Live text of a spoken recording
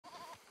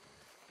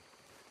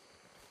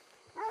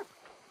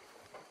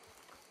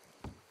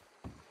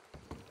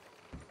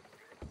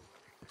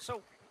So,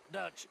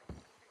 Dutch,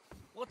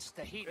 what's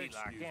Tahiti like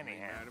Excuse me,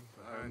 anyhow? madam.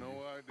 I have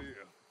no idea.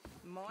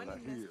 Morning, But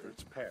I hear mister.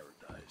 it's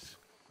paradise.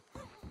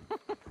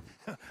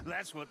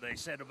 That's what they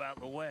said about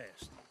the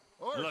West.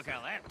 Arthur, Look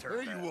how that there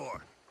turned out. you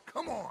are.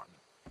 Come on.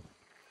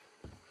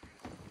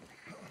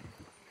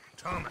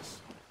 Thomas,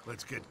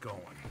 let's get going.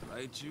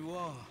 Right you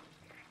are.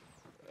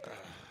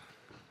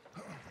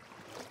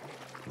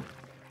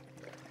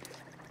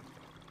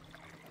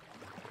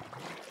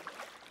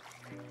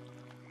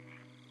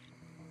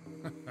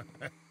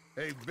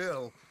 Hey,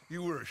 Bill,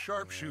 you were a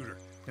sharpshooter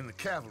in the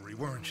cavalry,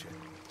 weren't you?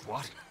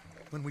 What?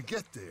 When we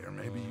get there,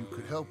 maybe you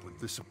could help with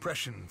the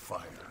suppression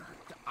fire.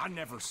 I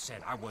never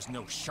said I was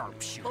no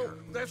sharpshooter. Oh,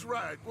 that's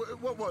right.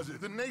 What was it?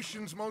 The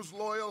nation's most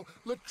loyal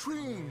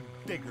latrine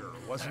digger,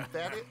 wasn't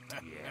that it?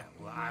 Yeah,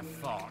 well, I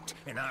fought,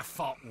 and I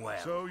fought well.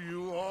 So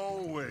you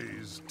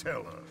always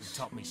tell us.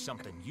 Taught me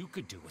something you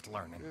could do with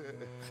learning.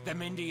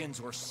 Them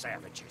Indians were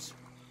savages.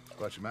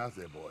 Watch your mouth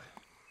there, boy.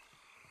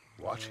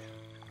 Watch it.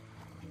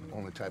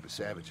 Only type of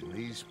savage in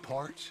these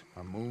parts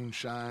are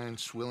moonshine,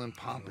 swilling,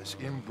 pompous,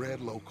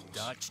 inbred locals.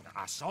 Dutch,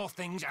 I saw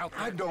things out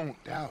there. I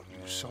don't doubt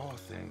you saw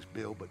things,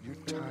 Bill, but your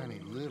tiny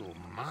little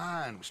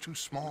mind was too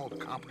small to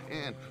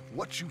comprehend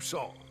what you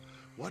saw.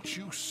 What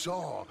you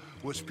saw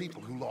was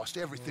people who lost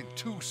everything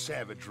to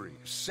savagery.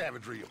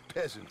 Savagery of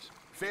peasants.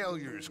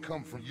 Failures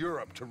come from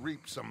Europe to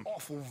reap some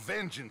awful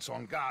vengeance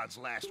on God's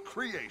last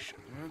creation.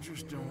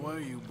 Interesting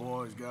way you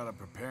boys got to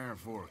preparing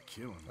for a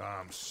killing.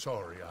 I'm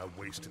sorry I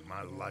wasted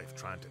my life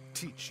trying to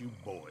teach you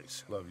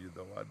boys. Love you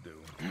though, I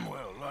do.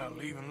 Well,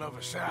 leaving love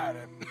aside,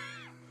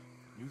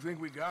 you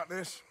think we got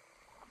this?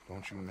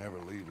 Don't you never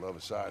leave love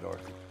aside,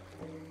 Arthur.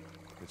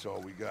 It's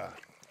all we got.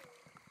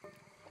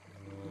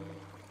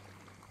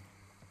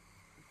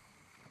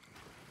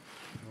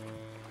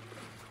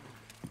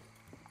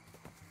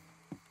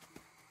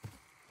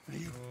 Now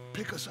you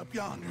pick us up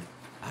yonder.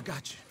 I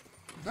got you.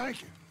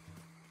 Thank you.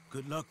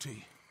 Good luck to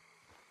you.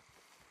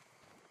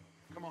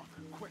 Come on,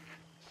 quick.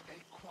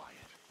 Stay quiet.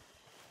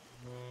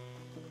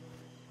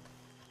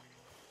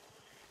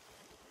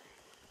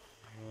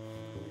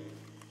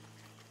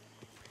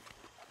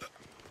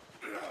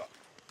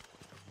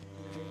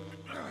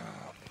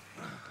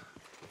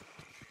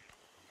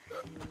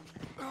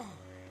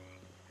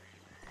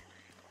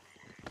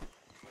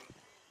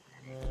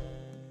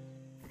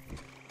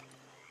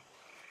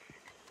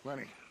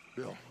 Lenny,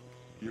 Bill,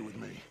 you're with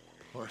me.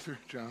 Arthur,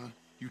 John,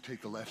 you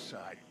take the left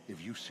side.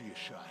 If you see a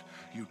shot,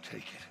 you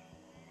take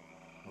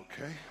it.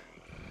 Okay?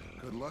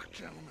 Good luck,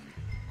 gentlemen.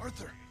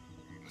 Arthur,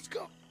 let's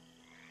go.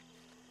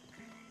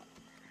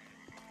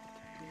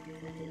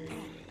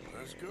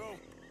 Let's go.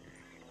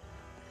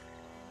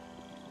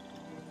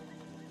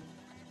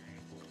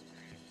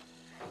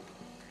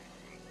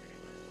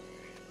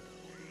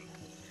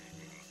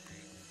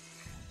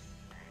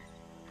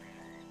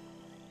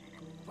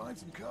 Find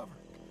some cover.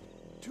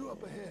 2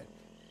 up ahead.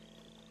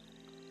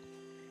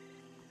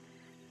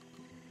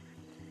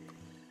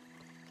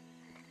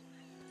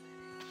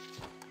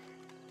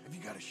 Have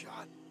you got a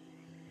shot?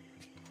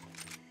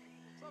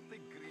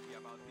 Something creepy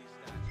about these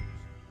statues.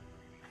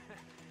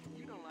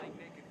 You don't like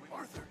naked women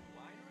Arthur. with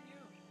wine on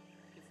you?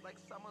 It's like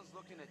someone's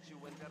looking at you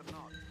when they're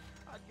not.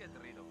 I'd get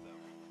rid of them.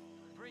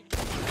 Bring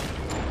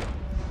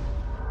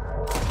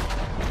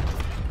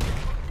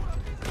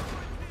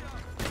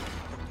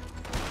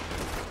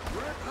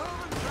We're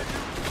coming for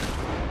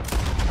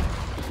you!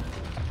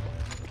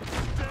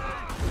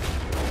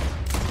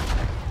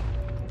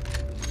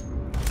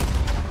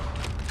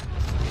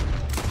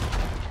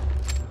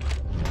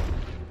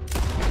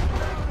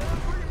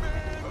 Every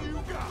man you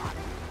got!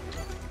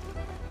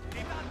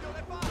 Quitando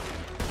le palle!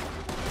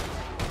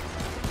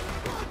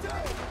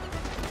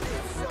 You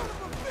son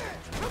of a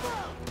bitch! Come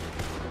on!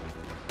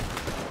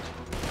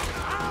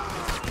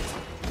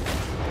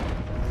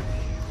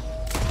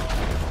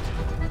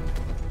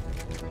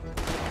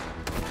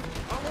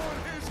 I want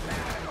his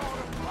head on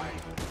a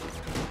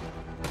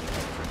plate!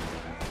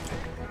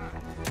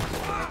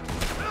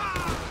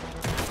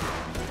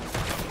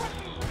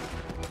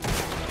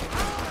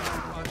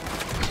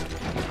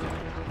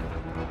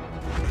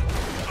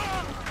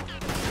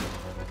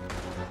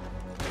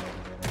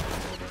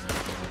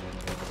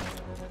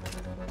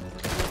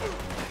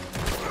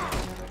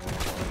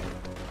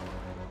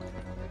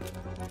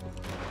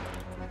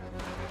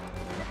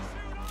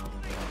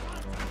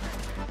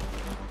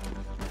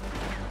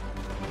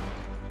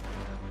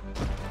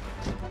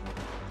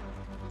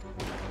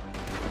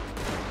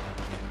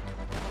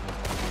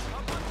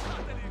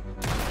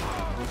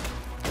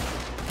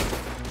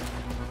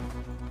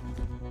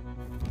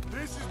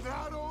 This is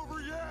not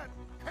over yet!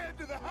 Head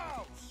to the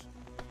house!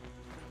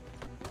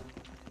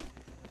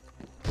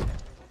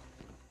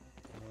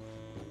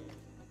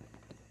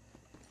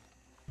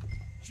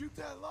 Shoot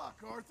that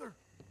lock, Arthur.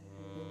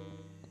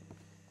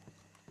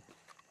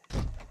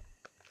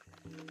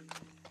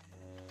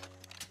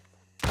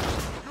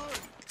 Good!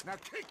 Now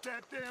kick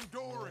that damn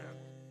door in!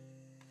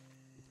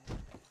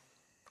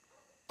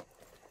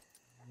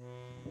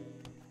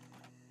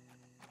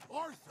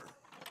 Arthur!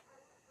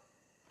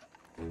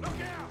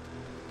 Look out!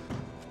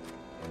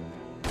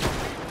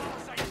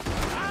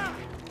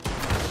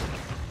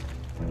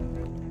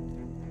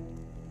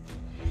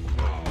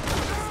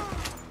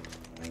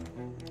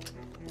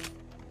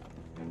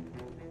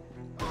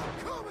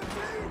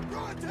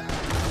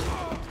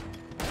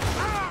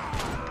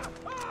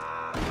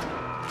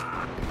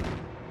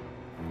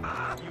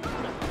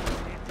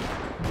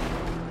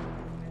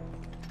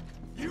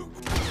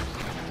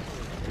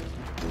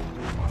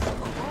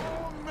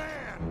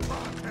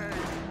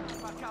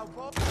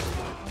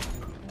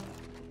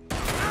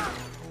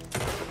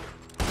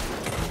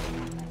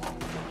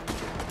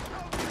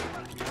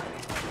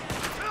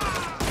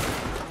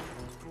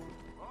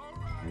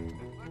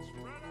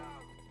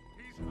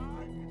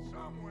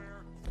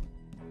 somewhere.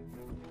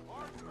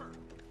 Arthur,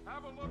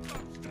 have a look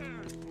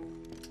upstairs.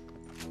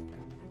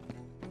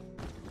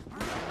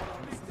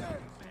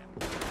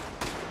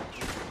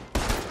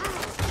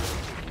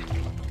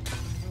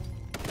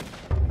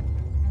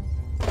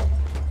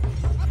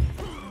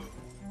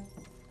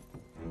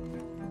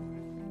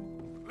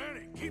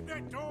 Lenny, keep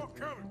that door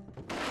covered.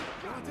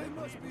 Dante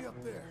must be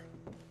up there.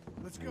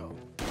 Let's go.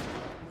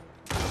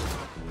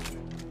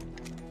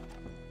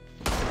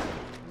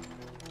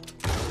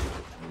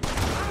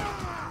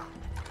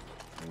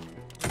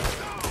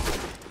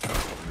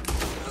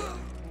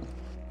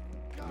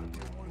 Gotta be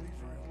in one of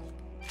these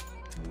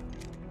rooms.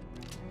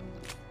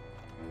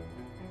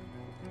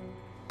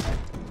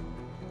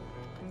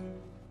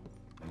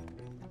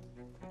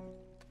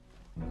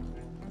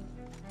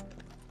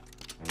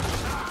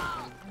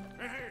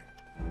 Hey,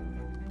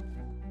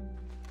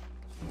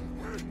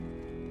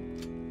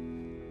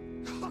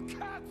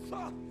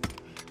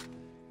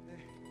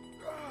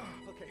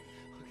 Okay,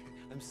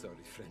 I'm sorry,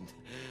 friend.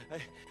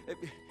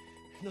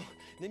 No,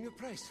 name your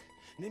price.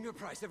 Name your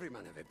price. Every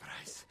man have a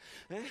price.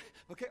 Eh?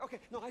 Okay.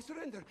 No, I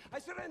surrender.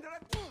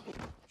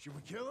 Should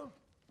we kill him?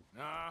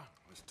 nah,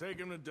 let's take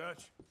him to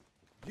Dutch.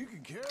 You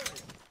can carry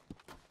him.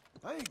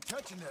 I ain't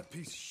touching that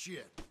piece of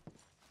shit.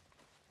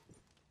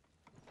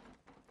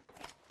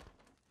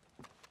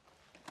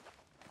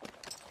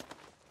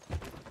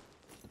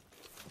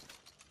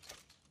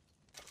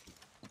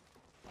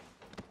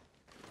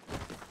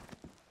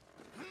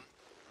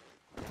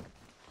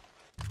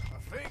 I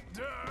think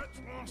Dutch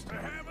wants to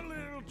have a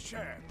little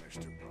chat,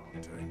 Mr.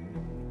 Bronte.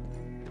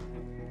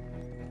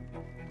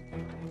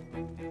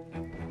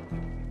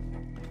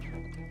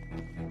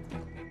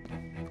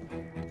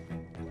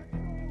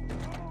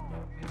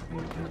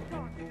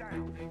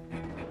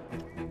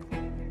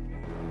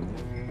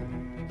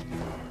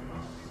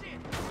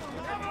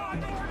 Come on,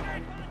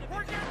 Morgan!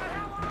 We're getting the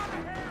hell out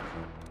of here!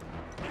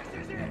 This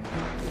is it!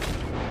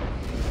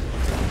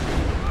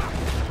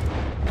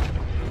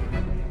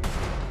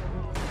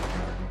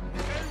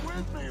 Stay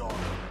with me,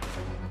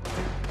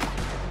 Arthur.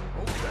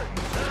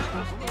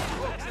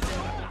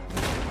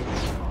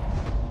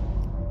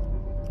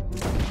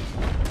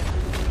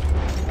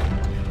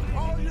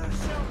 Call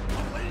yourself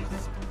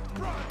police!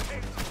 Bronte,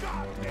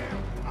 goddamn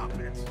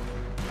puppets!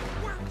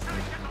 We're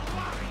taking a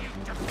lot of you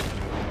to...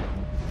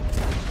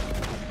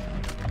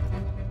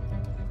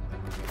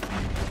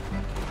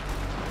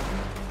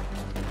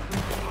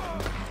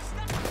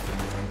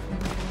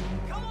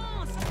 Come on,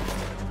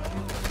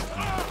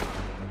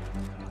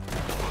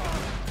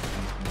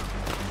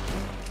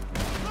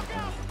 Look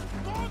out!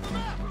 Go on the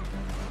left!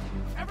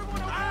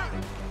 Everyone okay?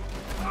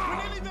 We're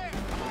nearly there!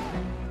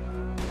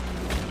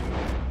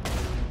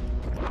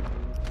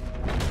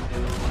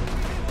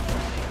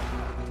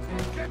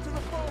 Get to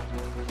the boat!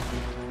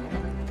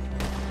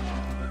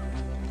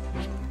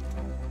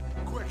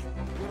 Quick,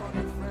 put on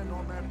your friend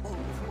on that boat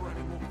before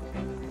any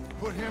move.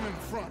 Put him in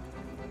front.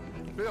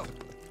 Bill.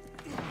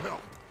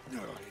 You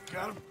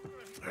got him?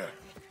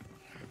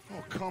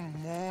 Oh,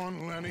 come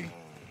on, Lenny.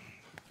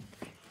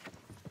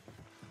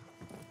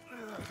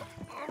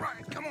 All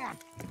right, come on.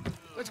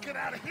 Let's get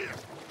out of here.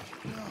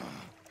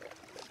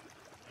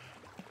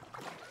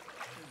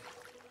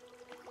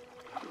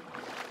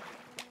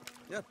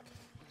 Yep.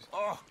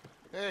 Oh,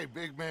 hey,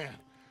 big man.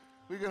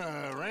 We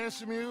gonna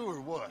ransom you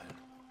or what?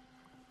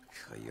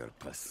 You're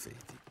pathetic.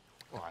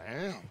 Well, I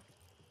am.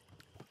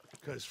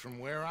 Because from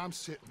where I'm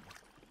sitting,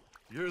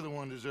 you're the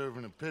one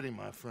deserving of pity,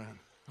 my friend.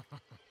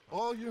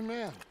 All your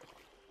men,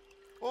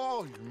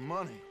 all your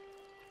money,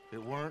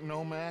 it weren't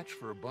no match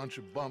for a bunch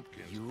of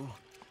bumpkins. You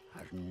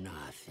are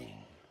nothing.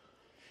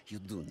 You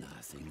do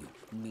nothing.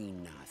 You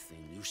mean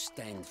nothing. You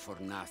stand for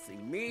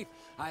nothing. Me,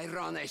 I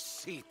run a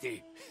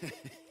city.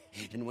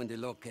 And when the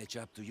law catch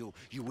up to you,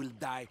 you will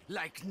die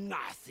like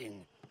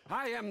nothing.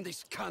 I am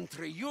this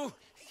country. You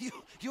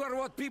are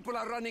what people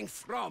are running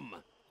from.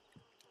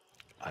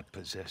 I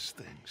possess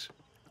things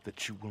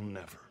that you will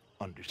never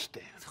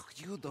understand.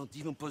 You don't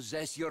even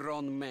possess your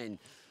own men.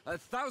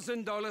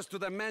 $1,000 to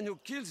the man who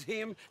kills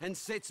him and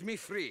sets me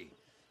free.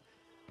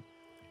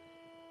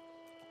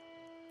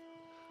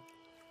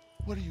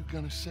 What are you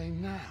gonna say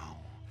now?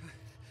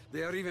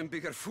 They are even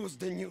bigger fools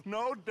than you.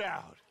 No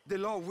doubt. The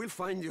law will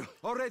find you.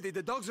 Already,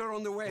 the dogs are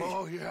on the way.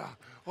 Oh, yeah.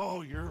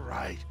 Oh, you're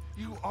right.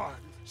 You are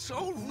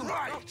so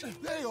right.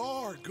 They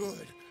are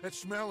good at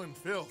smelling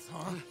filth,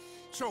 huh?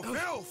 So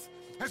filth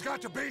has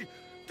got to be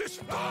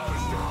disposed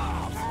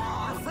of.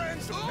 Our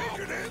friends the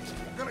Patriots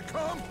are gonna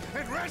come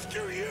and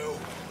rescue you,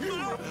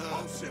 you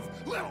repulsive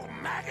little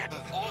maggot.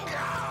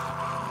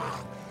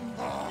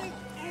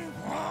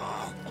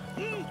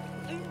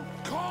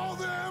 Call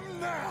them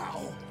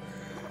now.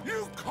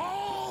 You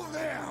call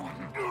them.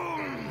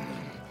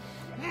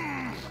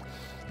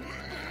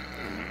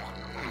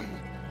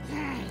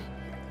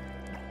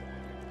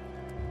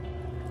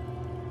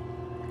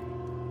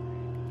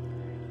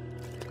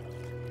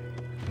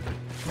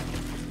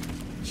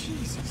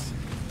 Jesus.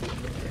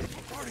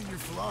 Part of your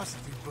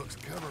philosophy books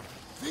cover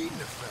feeding a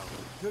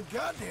fella to a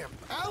goddamn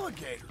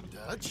alligator,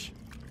 Dutch.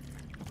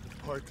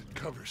 part that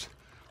covers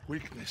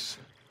weakness.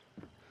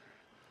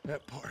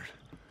 That part.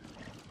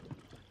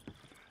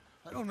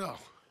 I don't know.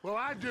 Well,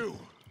 I do.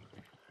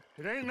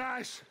 It ain't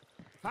nice.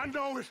 I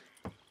know it.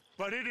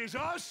 But it is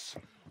us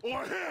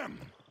or him.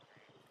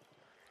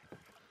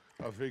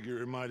 I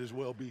figure it might as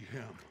well be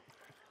him.